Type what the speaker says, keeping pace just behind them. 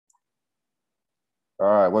All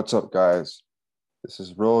right, what's up, guys? This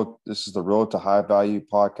is the Road to High Value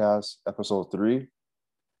podcast, episode 3.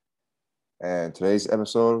 And today's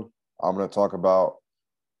episode, I'm going to talk about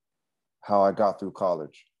how I got through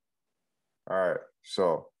college. All right,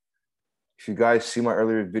 so if you guys see my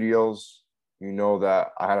earlier videos, you know that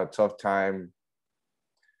I had a tough time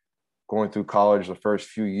going through college the first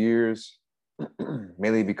few years,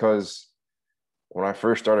 mainly because when I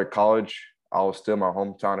first started college, I was still in my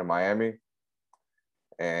hometown in Miami.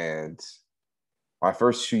 And my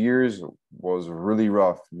first 2 years was really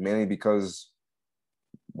rough, mainly because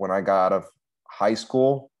when I got out of high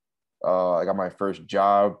school, I got my first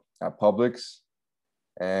job at Publix,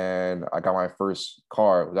 and I got my first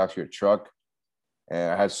car. It was actually a truck,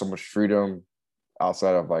 and I had so much freedom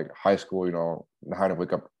outside of like high school. Not having to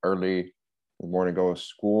wake up early in the morning, go to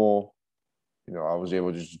school. I was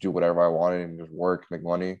able to just do whatever I wanted and just work, make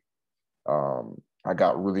money. I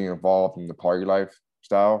got really involved in the party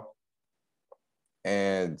lifestyle,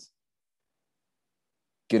 and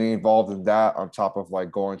getting involved in that on top of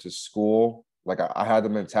like going to school. Like I had the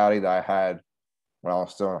mentality that I had when I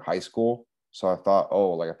was still in high school. So I thought,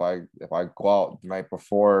 oh, like if I go out the night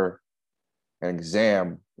before an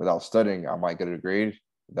exam without studying, I might get a grade.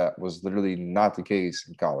 That was literally not the case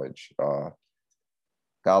in college. Got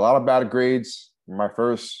a lot of bad grades. My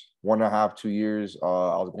first 1.5, 2 years, I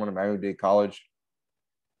was going to Miami-Dade College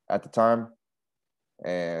at the time,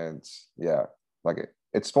 and yeah, like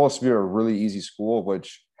it's supposed to be a really easy school,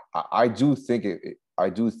 which I do think I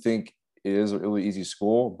do think it is a really easy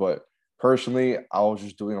school, but personally, I was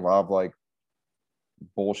just doing a lot of like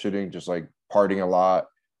bullshitting, just like partying a lot,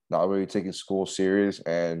 not really taking school serious,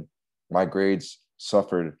 and my grades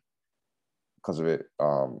suffered because of it.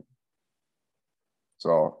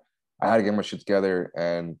 So I had to get my shit together,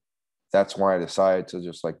 and that's why I decided to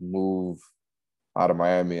just like move out of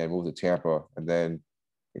Miami and move to Tampa. And then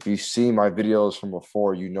if you see my videos from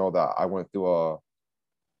before, you know that I went through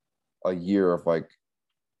a year of like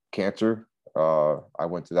cancer. I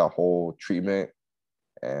went through that whole treatment,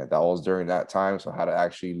 and that was during that time. So I had to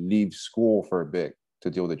actually leave school for a bit to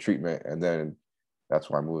deal with the treatment. And then that's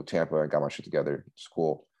when I moved to Tampa and got my shit together at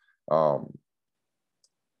school. Um,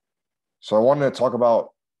 so I wanted to talk about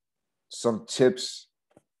some tips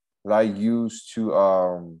that I use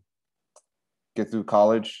to get through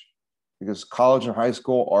college, because college and high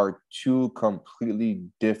school are two completely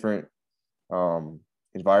different um,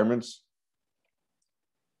 environments.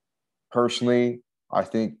 Personally, I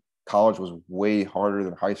think college was way harder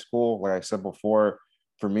than high school. Like I said before,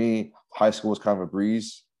 for me, high school was kind of a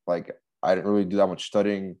breeze. Like I didn't really do that much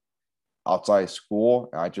studying outside school.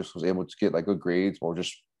 And I just was able to get like good grades or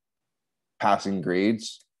just passing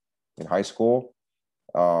grades in high school.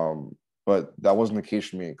 But that wasn't the case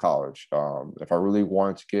for me in college. If I really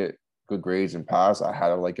wanted to get good grades and pass, I had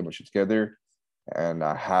to like get my shit together, and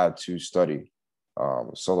I had to study.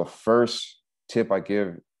 So the first tip I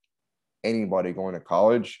give anybody going to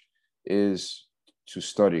college is to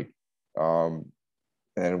study. Um,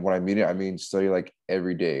 and when I mean it, I mean study like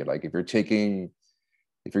every day. Like if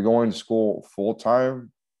you're going to school full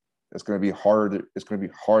time, it's going to be harder. It's going to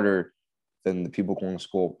be harder than the people going to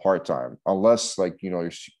school part time, unless like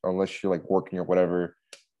unless you're like working or whatever,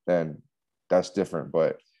 then that's different.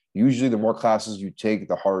 But usually, the more classes you take,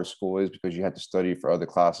 the harder school is because you have to study for other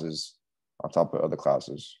classes on top of other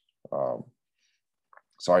classes. Um,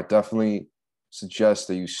 so I definitely suggest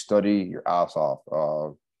that you study your ass off.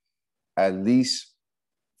 At least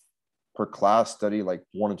per class, study like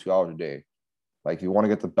 1 to 2 hours a day. Like if you want to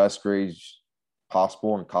get the best grades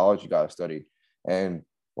possible in college, you got to study. And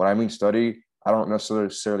when I mean study, I don't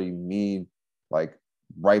necessarily mean like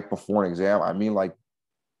right before an exam. I mean like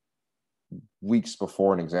weeks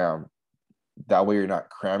before an exam. That way you're not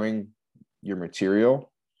cramming your material.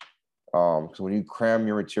 So when you cram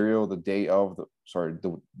your material the day of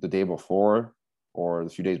the day before or the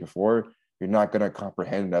few days before, you're not going to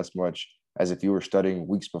comprehend as much as if you were studying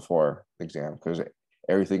weeks before the exam, because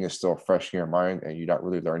everything is still fresh in your mind and you're not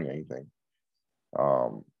really learning anything.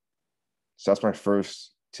 Um, so that's my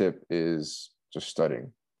first tip, is just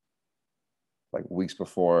studying like weeks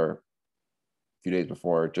before, a few days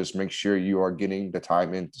before. Just make sure you are getting the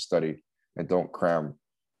time in to study and don't cram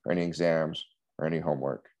for any exams or any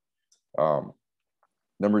homework. Um,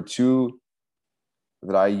 Number two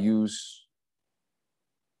that I use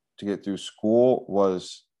to get through school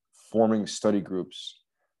was forming study groups.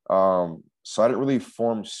 So I didn't really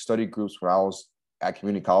form study groups when I was at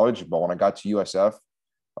community college, but when I got to USF,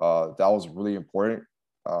 that was really important.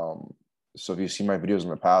 So if you see my videos in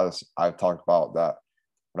the past, I've talked about that.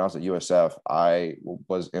 When I was at USF, I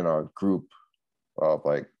was in a group of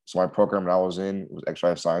like, so my program that I was in was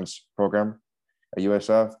exercise science program at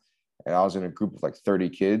USF, and I was in a group of like 30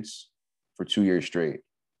 kids for 2 years straight.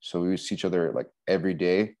 So we would see each other like every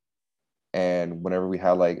day, and whenever we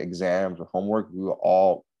had like exams or homework, we would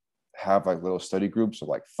all have like little study groups of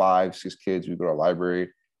like 5, 6 kids. We go to a library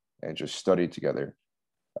and just study together.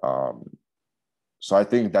 Um, so I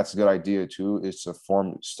think that's a good idea too, is to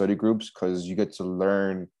form study groups because you get to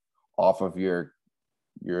learn off of your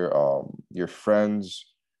friends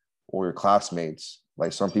or your classmates.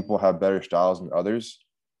 Like some people have better styles than others,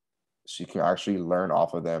 so you can actually learn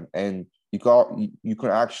off of them, and you can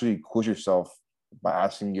actually quiz yourself by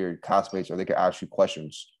asking your classmates, or they can ask you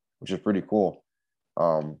questions, which is pretty cool.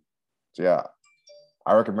 Um, so yeah,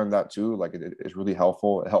 I recommend that too. Like it's really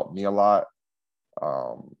helpful. It helped me a lot.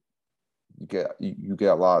 Um, you get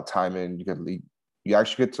a lot of time in. You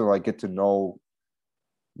actually get to know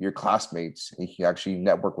your classmates, and you can actually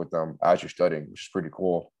network with them as you're studying, which is pretty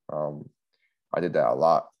cool. I did that a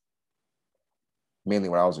lot, mainly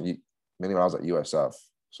when I was at USF.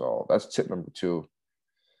 So that's tip number two.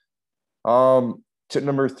 Tip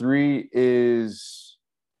number three is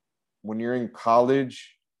when you're in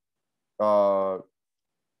college, uh,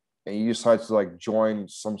 and you decide to like join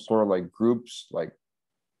some sort of like groups, like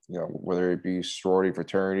whether it be sorority,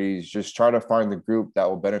 fraternities, just try to find the group that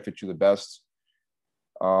will benefit you the best.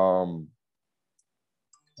 Um,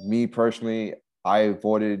 Me personally, I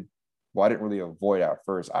avoided. Well, I didn't really avoid at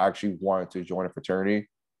first. I actually wanted to join a fraternity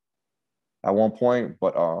at one point,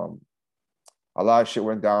 but a lot of shit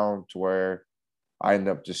went down to where I ended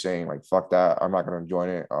up just saying like, "Fuck that! I'm not gonna join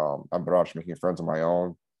it." I'm better off just making friends on my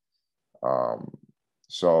own. Um,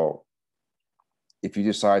 so if you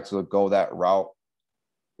decide to go that route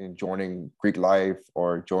in joining Greek life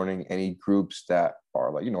or joining any groups that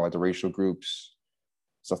are like like the racial groups,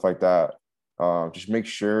 stuff like that, just make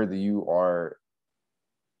sure that you are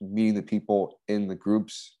meeting the people in the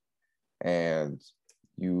groups, and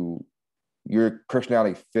you your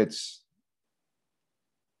personality fits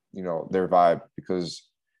their vibe, because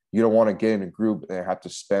you don't want to get in a group and have to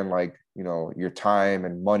spend like your time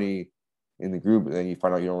and money in the group, and then you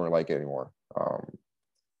find out you don't really like it anymore.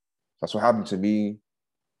 That's what happened to me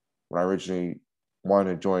when I originally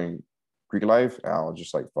wanted to join Greek life, and I was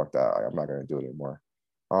just like, fuck that, I'm not going to do it anymore.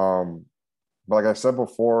 But like I said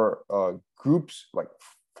before, groups, like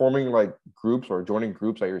forming like groups or joining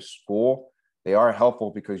groups at your school, they are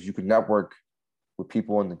helpful because you can network with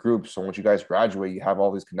people in the group. So once you guys graduate, you have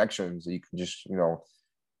all these connections that you can just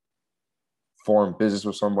form business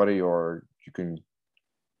with somebody, or you can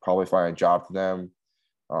probably find a job for them.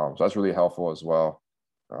 So that's really helpful as well.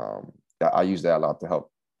 I use that a lot to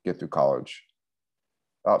help get through college.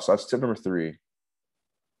 So that's tip number three.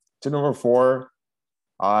 Tip number four,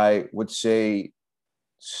 I would say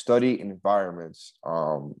study environments.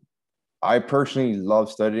 I personally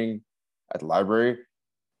love studying at the library,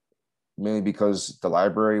 mainly because the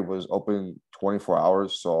library was open 24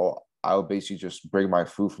 hours. So I would basically just bring my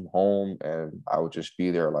food from home, and I would just be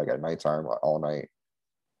there like at nighttime, like, all night.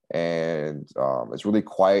 And it's really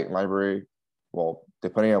quiet in library. Well,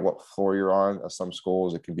 depending on what floor you're on, at some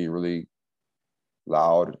schools, it can be really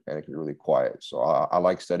loud and it can be really quiet. So I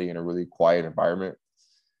like studying in a really quiet environment,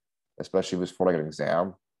 especially if it's for like an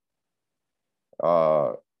exam.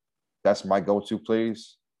 Uh, that's my go-to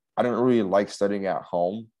place. I didn't really like studying at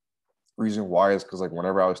home. Reason why is because like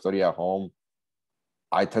whenever I would study at home,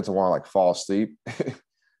 I tend to want to like fall asleep because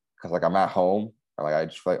like I'm at home, and like I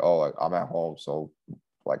just feel like, oh, like I'm at home, so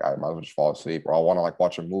like I might as well just fall asleep, or I want to like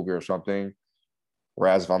watch a movie or something.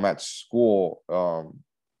 Whereas if I'm at school,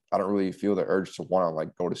 I don't really feel the urge to want to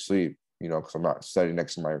like go to sleep, because I'm not studying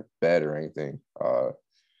next to my bed or anything.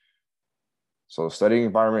 So studying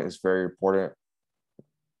environment is very important.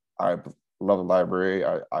 I love the library.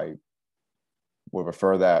 I would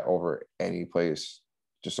prefer that over any place.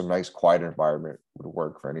 Just a nice, quiet environment would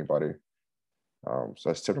work for anybody. So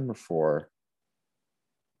that's tip number four.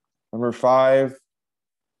 Number five,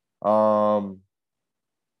 um,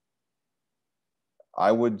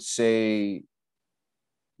 I would say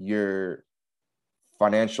your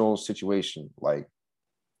financial situation. Like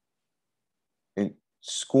in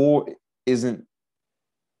school isn't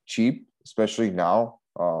cheap, especially now.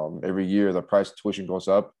 Every year the price of tuition goes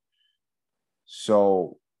up.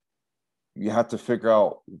 So you have to figure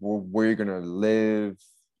out where you're gonna live,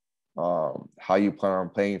 how you plan on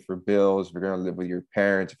paying for bills, if you're gonna live with your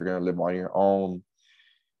parents, if you're gonna live on your own.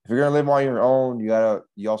 If you're gonna live on your own,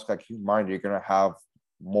 you also gotta keep in mind you're gonna have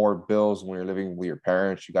more bills when you're living with your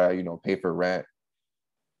parents. You gotta, pay for rent.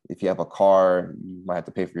 If you have a car, you might have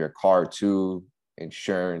to pay for your car too,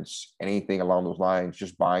 insurance, anything along those lines.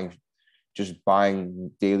 Just buying just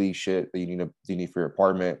buying daily shit that you need for your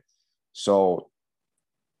apartment. So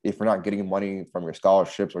if you're not getting money from your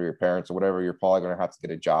scholarships or your parents or whatever, you're probably going to have to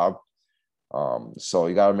get a job. So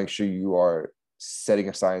you got to make sure you are setting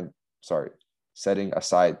aside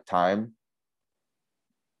time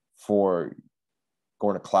for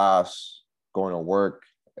going to class, going to work,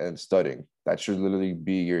 and studying. That should literally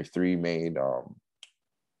be your three main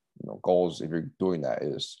goals if you're doing that,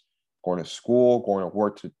 is going to school, going to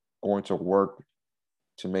work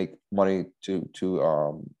to make money to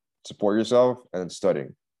support yourself, and then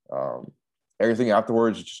studying. Everything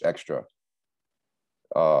afterwards is just extra.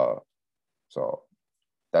 Uh, so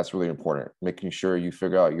that's really important. Making sure you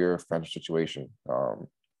figure out your financial situation.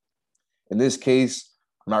 In this case,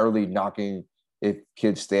 I'm not really knocking if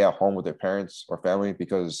kids stay at home with their parents or family,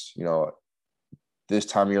 because this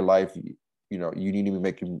time of your life, you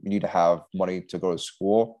need to have money to go to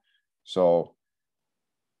school. So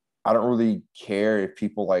I don't really care if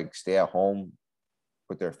people like stay at home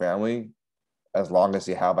with their family, as long as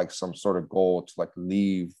they have like some sort of goal to like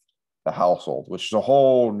leave the household, which is a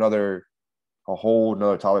whole nother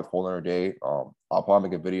topic, whole nother day. I'll probably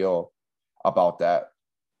make a video about that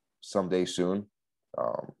someday soon.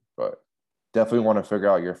 But definitely want to figure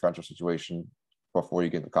out your financial situation before you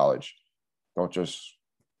get to college. Don't just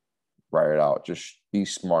write it out. Just be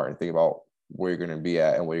smart and think about where you're going to be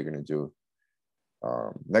at and what you're going to do.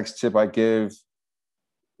 Next tip I give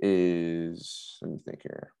is, let me think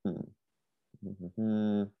here.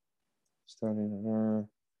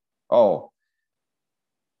 Oh,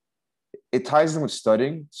 it ties in with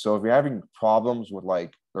studying. So if you're having problems with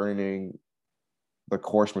like learning the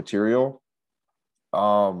course material,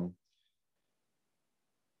 go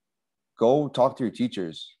talk to your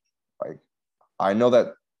teachers. Like, I know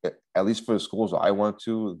that at least for the schools I went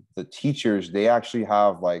to, the teachers, they actually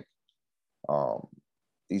have like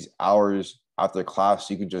these hours after class.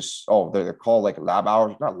 You can just, they're called like lab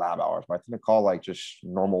hours, not lab hours, but I think they're called like just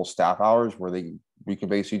normal staff hours, where we can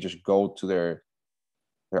basically just go to their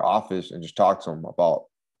office and just talk to them about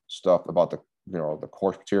stuff about the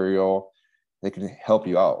course material. They can help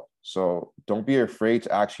you out. So don't be afraid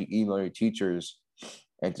to actually email your teachers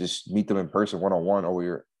and just meet them in person, one-on-one, or with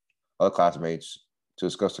your other classmates, to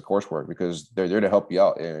discuss the coursework, because they're there to help you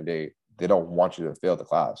out, and they don't want you to fail the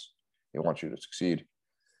class. They want you to succeed.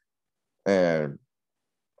 And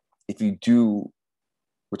if you do,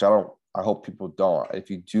 which I hope people don't,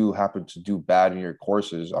 if you do happen to do bad in your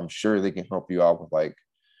courses, I'm sure they can help you out with like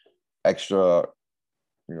extra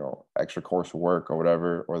coursework or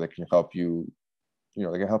whatever, or they can help you, they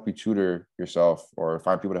can help you tutor yourself or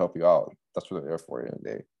find people to help you out. That's what they're there for in the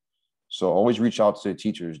day. So always reach out to the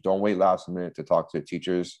teachers. Don't wait last minute to talk to the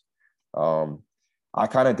teachers. I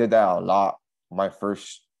kind of did that a lot my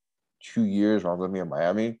first 2 years when I was living in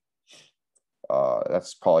Miami.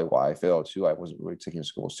 That's probably why I failed too. I wasn't really taking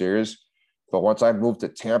school serious. But once I moved to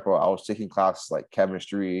Tampa, I was taking classes like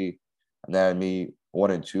chemistry, anatomy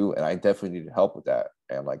 1 and 2, and I definitely needed help with that.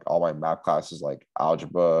 And like all my math classes, like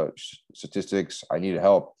algebra, statistics, I needed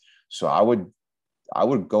help. So I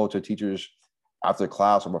would go to teachers after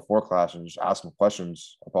class or before class and just ask them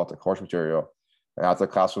questions about the course material. And after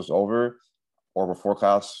class was over or before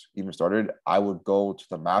class even started, I would go to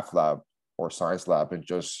the math lab or science lab, and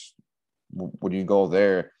just when you go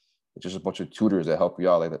there, it's just a bunch of tutors that help you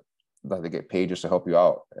out, like that they get paid just to help you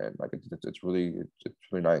out, and like it's really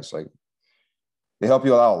nice. Like, they help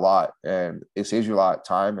you out a lot, and it saves you a lot of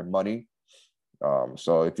time and money.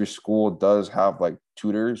 So if your school does have like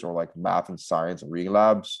tutors or like math and science and reading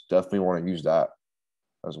labs, definitely want to use that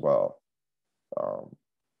as well.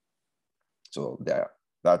 So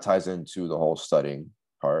that ties into the whole studying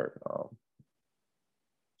part.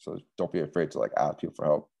 So don't be afraid to like ask people for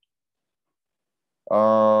help.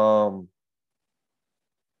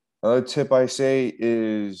 Another tip I say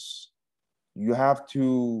is, you have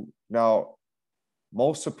to now,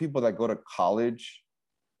 most of the people that go to college,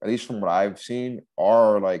 at least from what I've seen,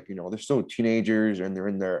 are like, they're still teenagers and they're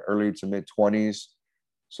in their early to mid 20s.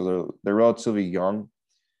 So they're relatively young,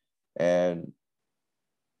 and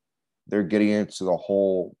they're getting into the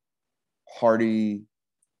whole party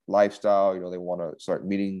lifestyle. They want to start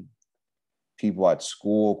meeting people at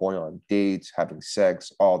school, going on dates, having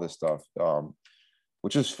sex, all this stuff,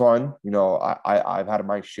 which is fun. I've had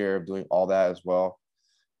my share of doing all that as well.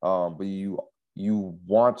 But you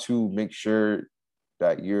want to make sure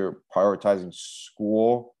that you're prioritizing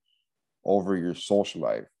school over your social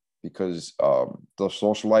life, because the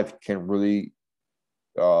social life can really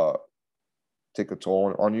take a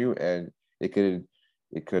toll on you, and it could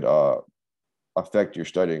affect your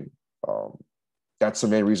studying. That's the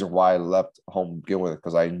main reason why I left home to begin with,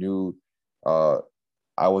 because I knew Uh,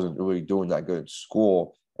 I wasn't really doing that good in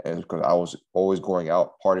school, and because I was always going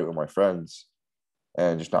out partying with my friends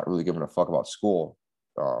and just not really giving a fuck about school.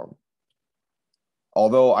 Um,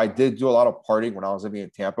 Although I did do a lot of partying when I was living in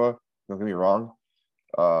Tampa, don't get me wrong,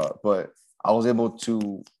 but I was able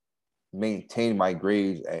to maintain my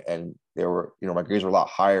grades, and they were, my grades were a lot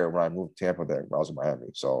higher when I moved to Tampa than when I was in Miami.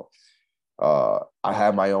 So I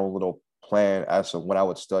had my own little plan as to when I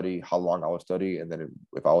would study, how long I would study, and then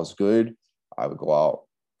if I was good, I would go out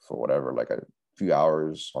for whatever, like a few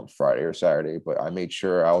hours on Friday or Saturday. But I made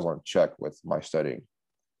sure I was on check with my studying.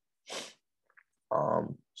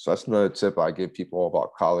 So that's another tip I give people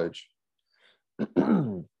about college.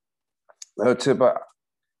 Another tip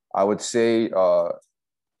I would say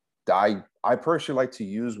that I personally like to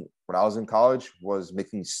use when I was in college was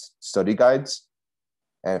making study guides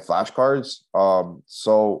and flashcards.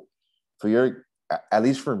 So for your, at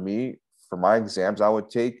least for me, for my exams I would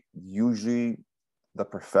take, usually the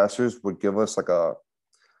professors would give us like an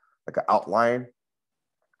outline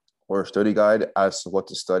or a study guide as to what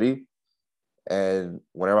to study. And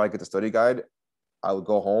whenever I get the study guide, I would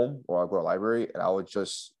go home or I'll go to the library and I would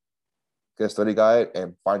just get a study guide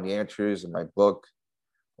and find the answers in my book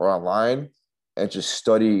or online and just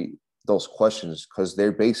study those questions because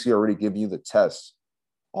they're basically already giving you the test.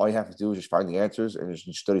 All you have to do is just find the answers and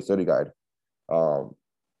just study guide. Um,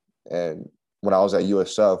 and when I was at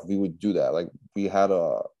USF, we would do that. Like we had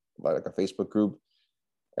a Facebook group,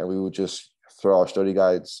 and we would just throw our study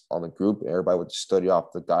guides on the group, and everybody would study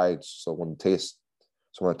off the guides. So when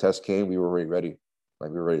the test came, we were already ready.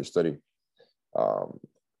 Like we were ready to study. Um,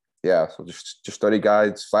 yeah, so just study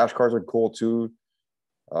guides. Flashcards are cool too.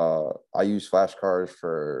 I use flashcards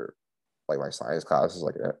for like my science classes,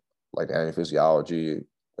 like physiology,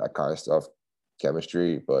 that kind of stuff,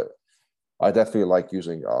 chemistry. But I definitely like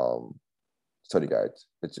using study guides.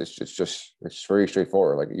 It's very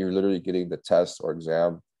straightforward. Like you're literally getting the test or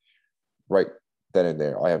exam right then and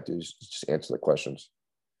there. All I have to do is just answer the questions.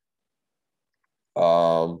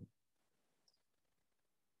 Um,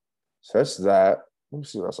 so that's that. Let me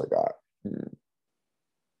see what else I got.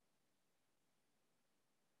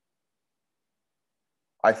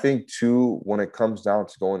 I think too, when it comes down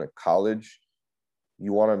to going to college,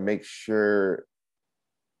 you want to make sure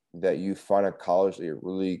that you find a college that you're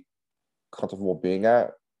really comfortable being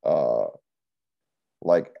at. Uh,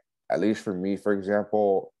 like at least for me, for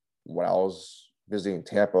example, when I was visiting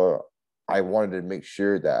Tampa, I wanted to make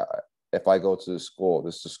sure that if I go to the school,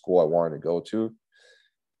 this is the school I wanted to go to.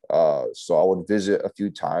 So I would visit a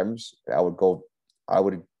few times. I would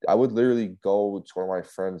literally go to one of my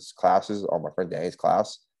friend's classes, or my friend Danny's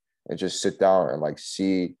class, and just sit down and like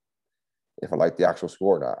see if I like the actual school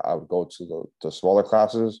or not. I would go to the smaller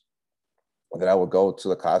classes, and then I would go to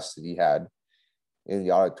the classes that he had in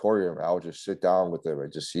the auditorium. I would just sit down with him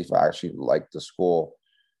and just see if I actually liked the school.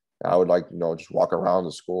 And I would like, just walk around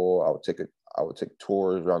the school. I would take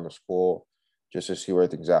tours around the school just to see where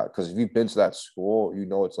everything's at. Because if you've been to that school,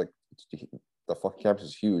 it's like the fucking campus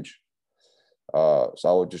is huge. So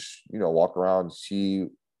I would just, walk around and see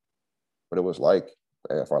what it was like.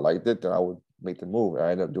 And if I liked it, then I would make the move. And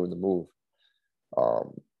I ended up doing the move.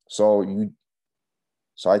 Um, so you,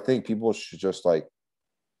 so I think people should just like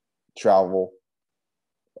travel,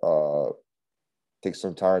 uh, take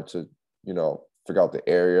some time to, figure out the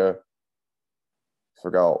area,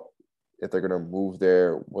 figure out if they're gonna move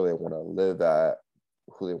there, where they want to live at,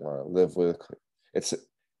 who they want to live with. It's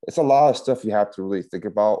it's a lot of stuff you have to really think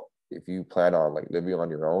about if you plan on like living on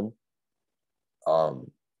your own. Um,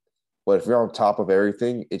 but if you're on top of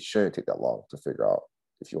everything, it shouldn't take that long to figure out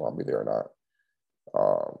if you want to be there or not.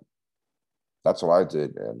 Um, that's what I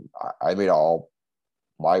did, and I made all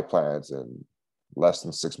my plans in less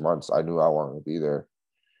than 6 months. I knew I wanted to be there.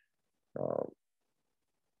 Um,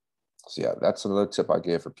 so yeah, that's another tip I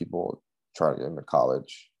gave for people trying to get into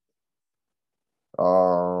college.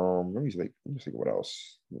 Let me think what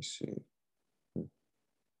else. Let me see.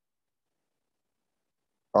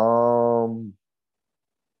 Um,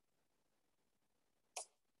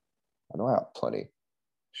 I know I have plenty.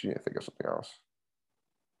 She need to think of something else.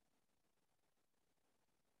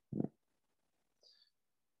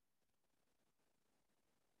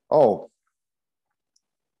 Oh,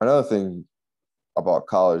 another thing about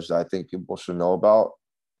college that I think people should know about: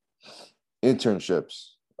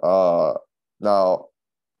 internships. Now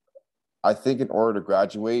I think in order to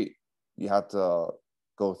graduate, you have to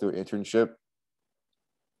go through internship.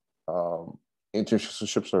 Um,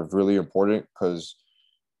 Internships are really important because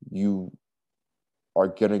you are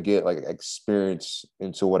gonna get like experience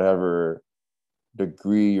into whatever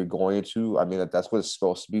degree you're going into. I mean, that's what it's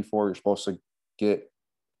supposed to be for. You're supposed to get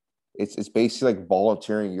it's basically like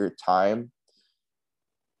volunteering your time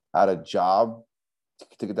at a job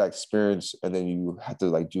to get that experience, and then you have to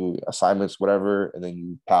like do assignments, whatever, and then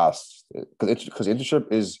you pass. Because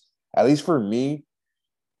internship is, at least for me,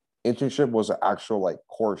 internship was an actual like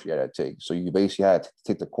course you had to take. So you basically had to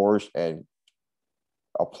take the course and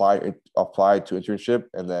apply to internship,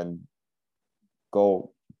 and then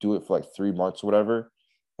go do it for like 3 months or whatever,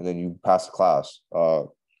 and then you pass the class.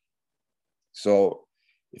 So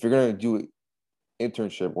if you're gonna do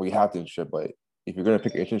internship, well, you have to internship, but if you're gonna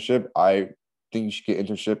pick an internship, I think you should get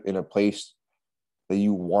internship in a place that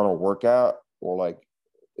you want to work at, or like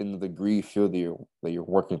in the degree field that you're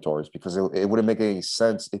working towards, because it wouldn't make any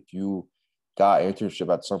sense if you got an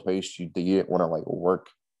internship at some place that you didn't want to like work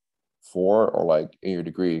for, or like in your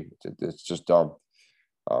degree. It's just dumb.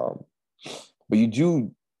 Um, but you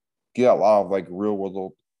do get a lot of like real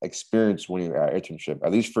world experience when you're at internship.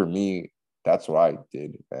 At least for me, that's what I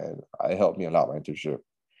did, and it helped me a lot my internship.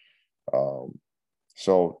 Um,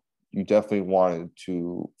 so you definitely wanted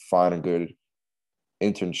to find a good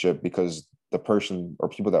internship, because the person or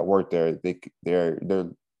people that work there, they're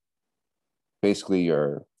basically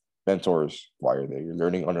your mentors while you're there. You're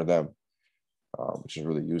learning under them, which is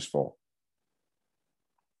really useful.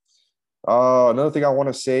 Another thing I want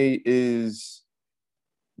to say is,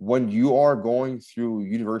 when you are going through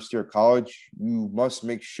university or college, you must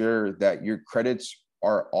make sure that your credits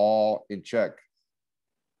are all in check.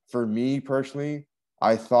 For me personally,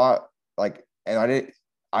 I thought like, and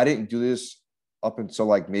I didn't do this up until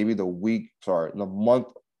like maybe the month,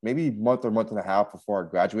 maybe month or month and a half before I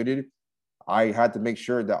graduated. I had to make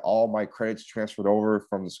sure that all my credits transferred over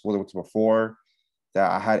from the school I went to before, that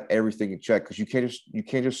I had everything in check, because you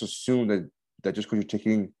can't just assume that just because you're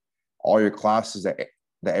taking all your classes, that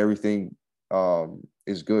everything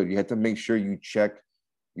is good. You have to make sure you check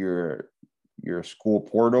your your school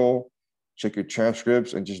portal, check your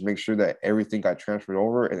transcripts, and just make sure that everything got transferred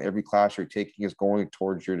over, and every class you're taking is going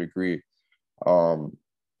towards your degree. Um,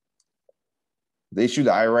 the issue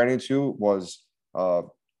that I ran into was,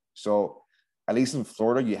 so at least in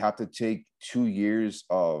Florida, you have to take 2 years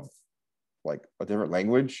of like a different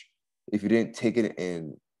language if you didn't take it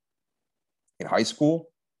in high school.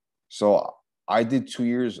 So I did 2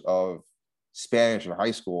 years of Spanish in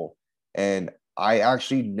high school, and I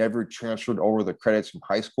actually never transferred over the credits from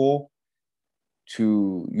high school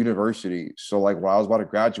to university. So like when I was about to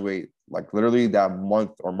graduate, like literally that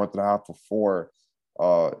month or month and a half before,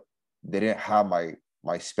 uh, they didn't have my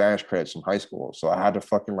Spanish credits from high school. So I had to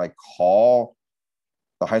fucking like call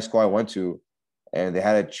the high school I went to, and they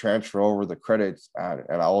had to transfer over the credits, and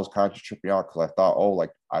I was kind of tripping out because I thought, oh,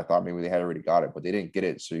 like I thought maybe they had already got it, but they didn't get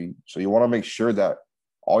it. So you want to make sure that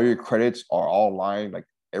all your credits are all aligned, like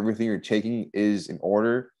everything you're taking is in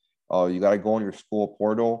order. You got to go on your school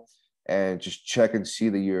portal and just check and see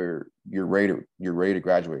that you're ready to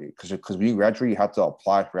graduate, because when you graduate, you have to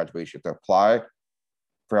apply for graduation. You have to apply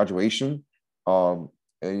for graduation, um,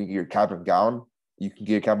 and you get your cap and gown. You can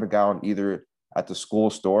get a cap and gown either at the school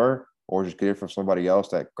store, or just get it from somebody else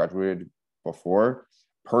that graduated before.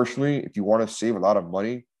 Personally, if you want to save a lot of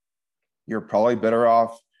money, you're probably better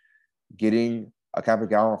off getting a cap and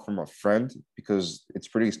gown from a friend, because it's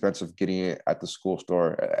pretty expensive getting it at the school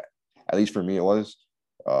store. At least for me, it was.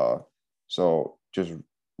 Uh, so just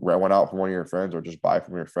rent one out from one of your friends, or just buy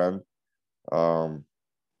from your friend. Um,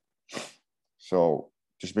 so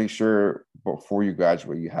just make sure before you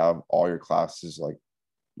graduate, you have all your classes like,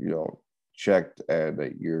 you know, checked, and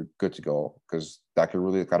that you're good to go, because that could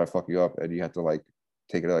really kind of fuck you up, and you have to like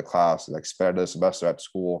take another class and like spend a semester at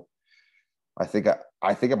school. I think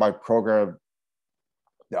at my program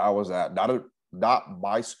that I was at, not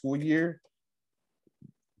my school year,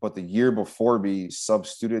 but the year before me, some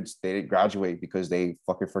students, they didn't graduate because they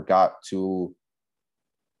fucking forgot to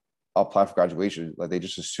apply for graduation. Like they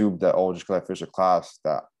just assumed that, oh, just because I finished a class,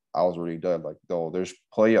 that I was already done. Like, no, there's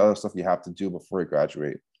plenty of other stuff you have to do before you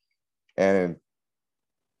graduate. And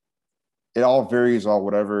it all varies on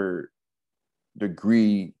whatever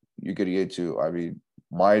degree you're getting into. I mean,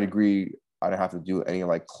 my degree, I didn't have to do any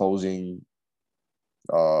like closing,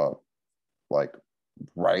 uh, like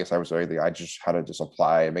writing assignments or anything. I just had to just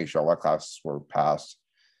apply and make sure all my classes were passed.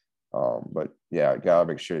 But yeah, you gotta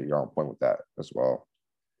make sure you're on point with that as well.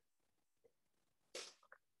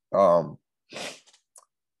 Um,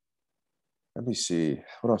 Let me see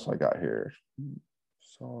what else I got here.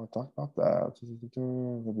 So I talked about that.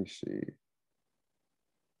 Let me see.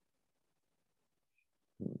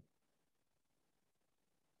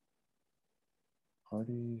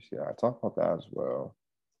 Parties. Yeah, I talked about that as well.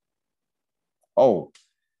 Oh,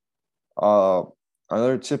 uh,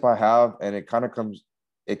 another tip I have, and it kind of comes.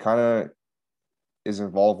 it kind of is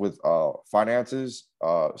involved with finances.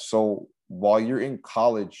 So while you're in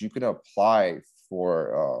college, you can apply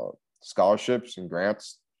for scholarships and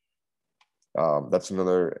grants. That's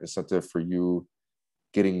another incentive for you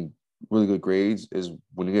getting really good grades. Is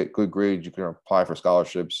when you get good grades, you can apply for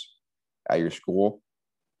scholarships at your school.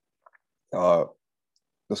 Uh,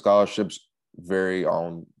 the scholarships vary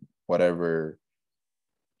on whatever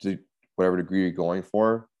whatever degree you're going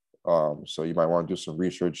for. So you might want to do some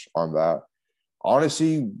research on that.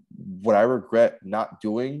 Honestly, what I regret not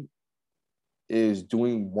doing is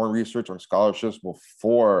doing more research on scholarships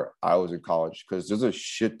before I was in college, because there's a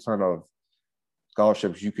shit ton of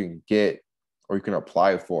scholarships you can get or you can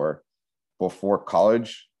apply for before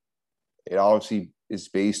college. It obviously is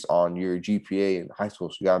based on your GPA in high school.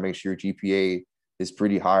 So you got to make sure your GPA is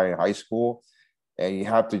pretty high in high school. And you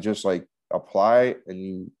have to just like apply. And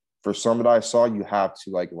you, for some that I saw, you have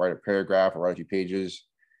to like write a paragraph or write a few pages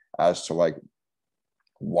as to like,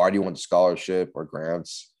 why do you want the scholarship or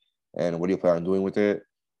grants, and what do you plan on doing with it?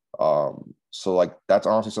 So like that's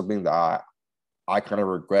honestly something that I kind of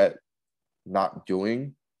regret not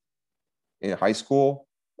doing in high school.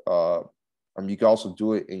 I mean, you can also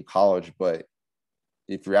do it in college, but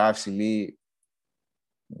if you're asking me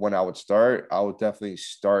when I would start, I would definitely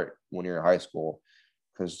start when you're in high school,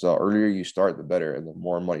 because the earlier you start, the better, and the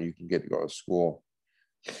more money you can get to go to school.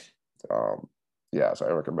 Um, yeah, so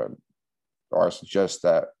I recommend or I suggest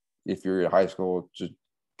that if you're in high school, just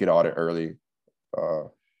get out it early. Uh,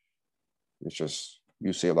 it's just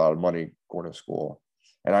you save a lot of money going to school,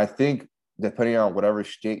 and I think depending on whatever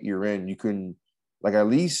state you're in, you can like at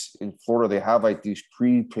least in Florida they have like these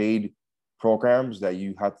prepaid programs that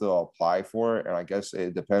you have to apply for, and I guess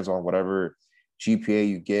it depends on whatever GPA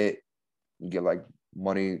you get. You get like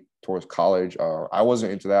money towards college. I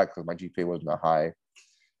wasn't into that because my GPA wasn't that high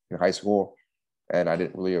in high school, and I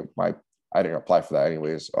didn't apply for that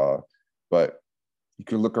anyways. But you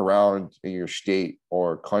can look around in your state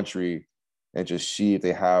or country and just see if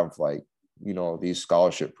they have like these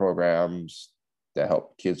scholarship programs that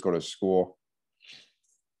help kids go to school.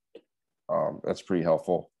 That's pretty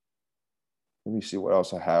helpful. Let me see what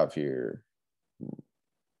else I have here.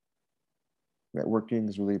 Networking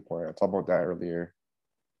is really important. I talked about that earlier.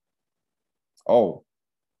 Oh,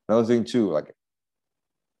 another thing too, like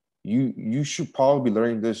you should probably be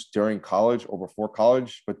learning this during college or before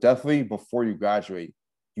college, but definitely before you graduate.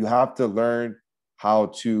 You have to learn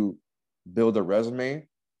how to build a resume,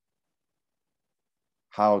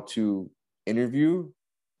 how to interview,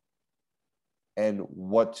 and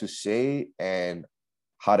what to say and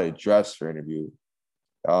how to dress for interview.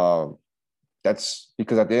 Um, that's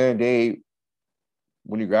because at the end of the day,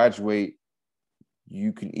 when you graduate,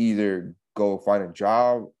 you can either go find a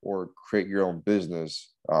job or create your own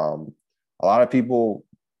business. A lot of people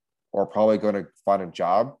are probably going to find a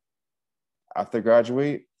job after they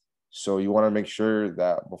graduate. So you want to make sure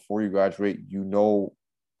that before you graduate, you know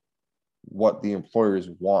what the employers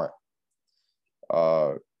want.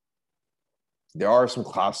 Uh, there are some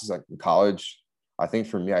classes like in college. I think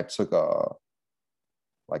for me, I took a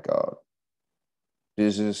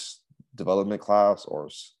business development class or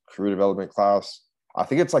career development class. I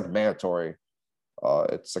think it's like mandatory.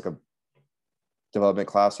 It's like a development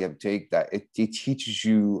class you have to take that it teaches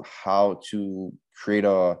you how to create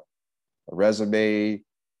a resume,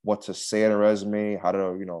 what to say in a resume, how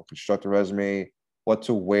to construct a resume, what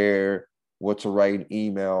to wear, what to write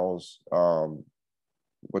in emails,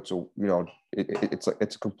 what to it's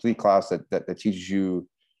a complete class that teaches you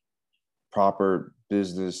proper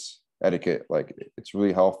business etiquette. Like it's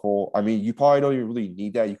really helpful. I mean, you probably don't even really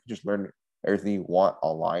need that. You can just learn everything you want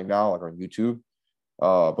online now, like on YouTube.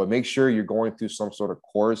 But make sure you're going through some sort of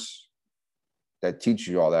course that teaches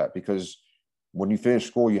you all that, because when you finish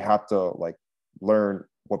school, you have to like learn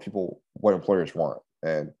what employers want,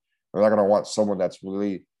 and they're not gonna want someone that's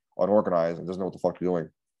really unorganized and doesn't know what the fuck they're doing.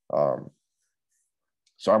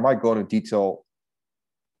 So I might go into detail.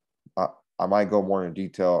 I might go more in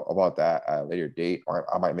detail about that at a later date,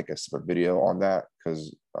 or I might make a separate video on that,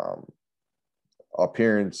 because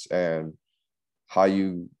appearance and how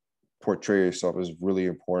you portray yourself is really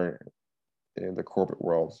important in the corporate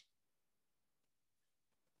world.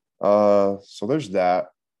 So there's that.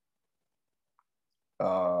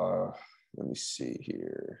 Let me see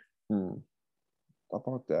here. How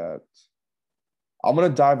about that? I'm gonna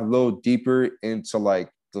dive a little deeper into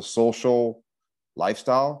like the social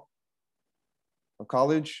lifestyle of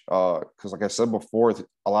college. Because like I said before,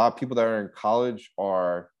 a lot of people that are in college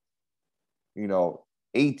are,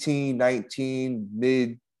 18, 19,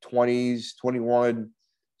 mid 20s, 21.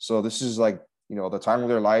 So this is like, the time of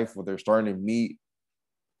their life where they're starting to meet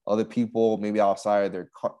other people maybe outside their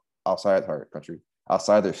country,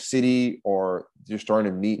 outside their city, or they're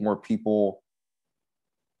starting to meet more people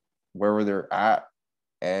wherever they're at.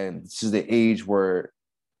 And this is the age where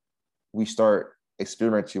we start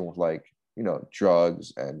experimenting with like,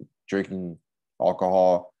 drugs and drinking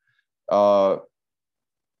alcohol. Uh,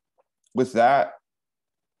 with that,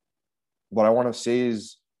 what I want to say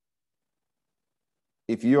is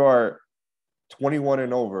if you are 21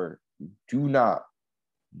 and over, do not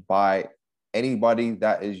buy anybody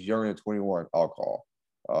that is younger than 21 alcohol.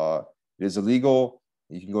 It is illegal.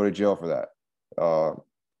 You can go to jail for that.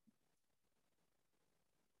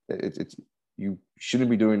 It's you shouldn't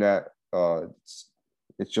be doing that.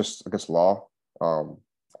 It's just against law.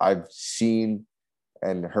 I've seen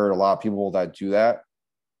and heard a lot of people that do that,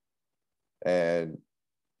 and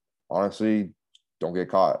honestly, don't get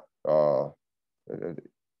caught.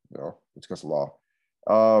 It's against the law.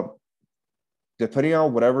 Uh, Depending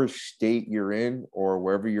on whatever state you're in or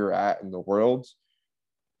wherever you're at in the world,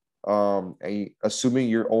 and assuming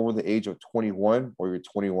you're over the age of 21 or you're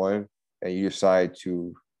 21 and you decide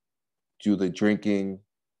to do the drinking,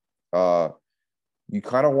 you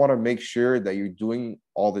kind of want to make sure that you're doing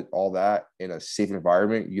all that in a safe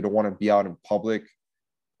environment. You don't want to be out in public,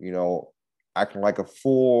 acting like a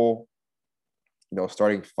fool,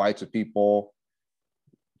 starting fights with people,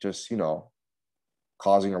 just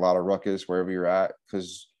causing a lot of ruckus wherever you're at.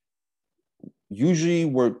 Because usually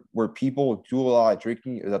where people do a lot of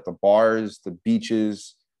drinking is at the bars, the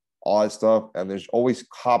beaches, all that stuff, and there's always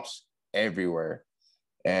cops everywhere.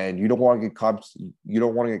 And you don't want to get cops. You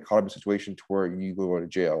don't want to get caught up in a situation to where you go to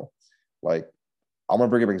jail. Like, I'm gonna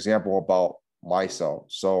bring up an example about myself.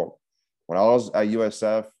 So when I was at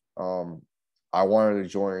USF, I wanted to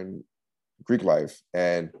join Greek life,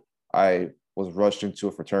 and I was rushed into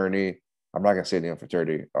a fraternity. I'm not gonna say the name of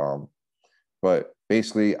fraternity, but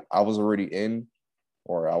basically I was already in,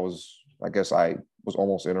 or I guess I was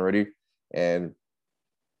almost in already, and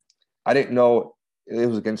I didn't know it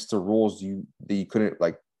was against the rules that you couldn't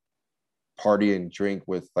like party and drink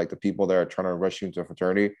with like the people that are trying to rush you into a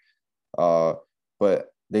fraternity. But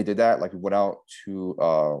they did that. Like we went out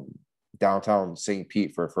to downtown St.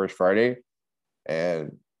 Pete for First Friday,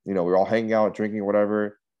 and we were all hanging out, drinking,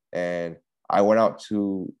 whatever. And I went out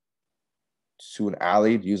to an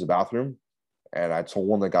alley to use the bathroom, and I told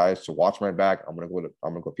one of the guys to watch my back. I'm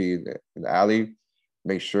gonna go pee in the alley,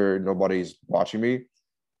 make sure nobody's watching me.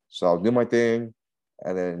 So I'll do my thing,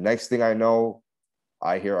 and then next thing I know,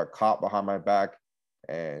 I hear a cop behind my back,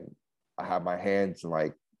 and I have my hands in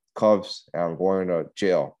like cuffs, and I'm going to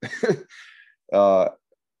jail. uh,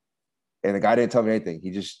 and the guy didn't tell me anything.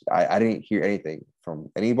 I didn't hear anything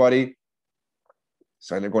from anybody.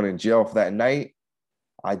 So I ended up going to jail for that night.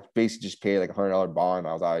 I basically just paid like $100 bond.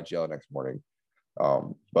 I was out of jail the next morning.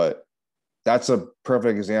 But that's a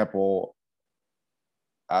perfect example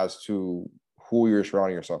as to who you're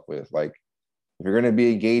surrounding yourself with. Like, if you're going to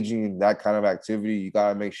be engaging in that kind of activity, you got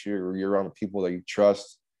to make sure you're around people that you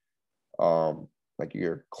trust, like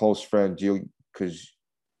your close friend, because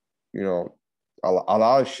a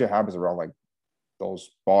lot of shit happens around like those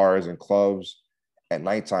bars and clubs at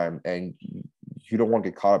nighttime, and you don't want to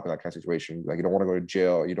get caught up in that kind of situation. Like, you don't want to go to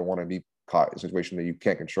jail. You don't want to be caught in a situation that you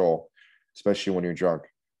can't control, especially when you're drunk.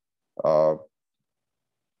 Uh,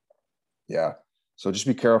 yeah. So just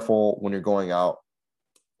be careful when you're going out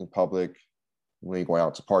in public, when you're going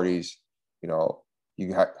out to parties. You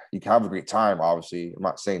can have a great time. Obviously, I'm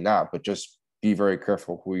not saying that, but just be very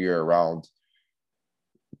careful who you're around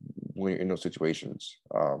when you're in those situations.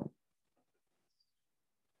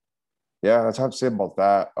 Yeah, that's how to say about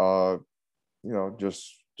that.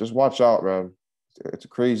 Just watch out, man. It's a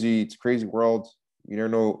crazy world. You never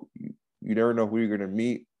know. You never know who you're gonna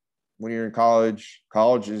meet when you're in college.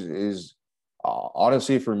 College is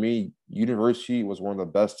honestly, for me, university was one of the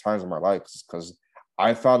best times of my life because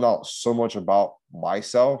I found out so much about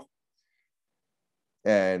myself,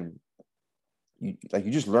 and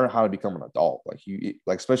you just learn how to become an adult.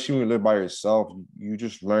 Like especially when you live by yourself, you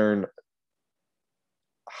just learn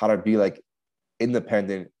how to be like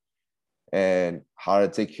independent and how to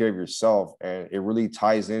take care of yourself. And it really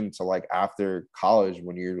ties into like after college,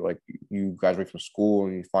 when you're like, you graduate from school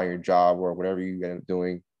and you find your job or whatever you end up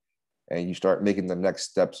doing, and you start making the next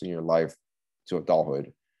steps in your life to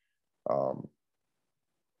adulthood.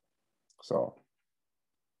 So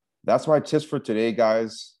that's my tips for today,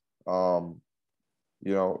 guys.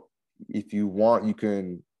 You know, if you want, you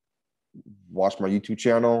can watch my YouTube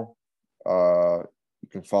channel. You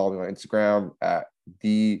can follow me on Instagram at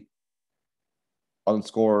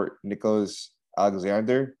 _Nicholas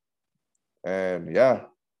Alexander. And yeah,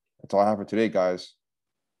 that's all I have for today, guys.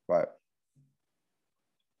 Bye.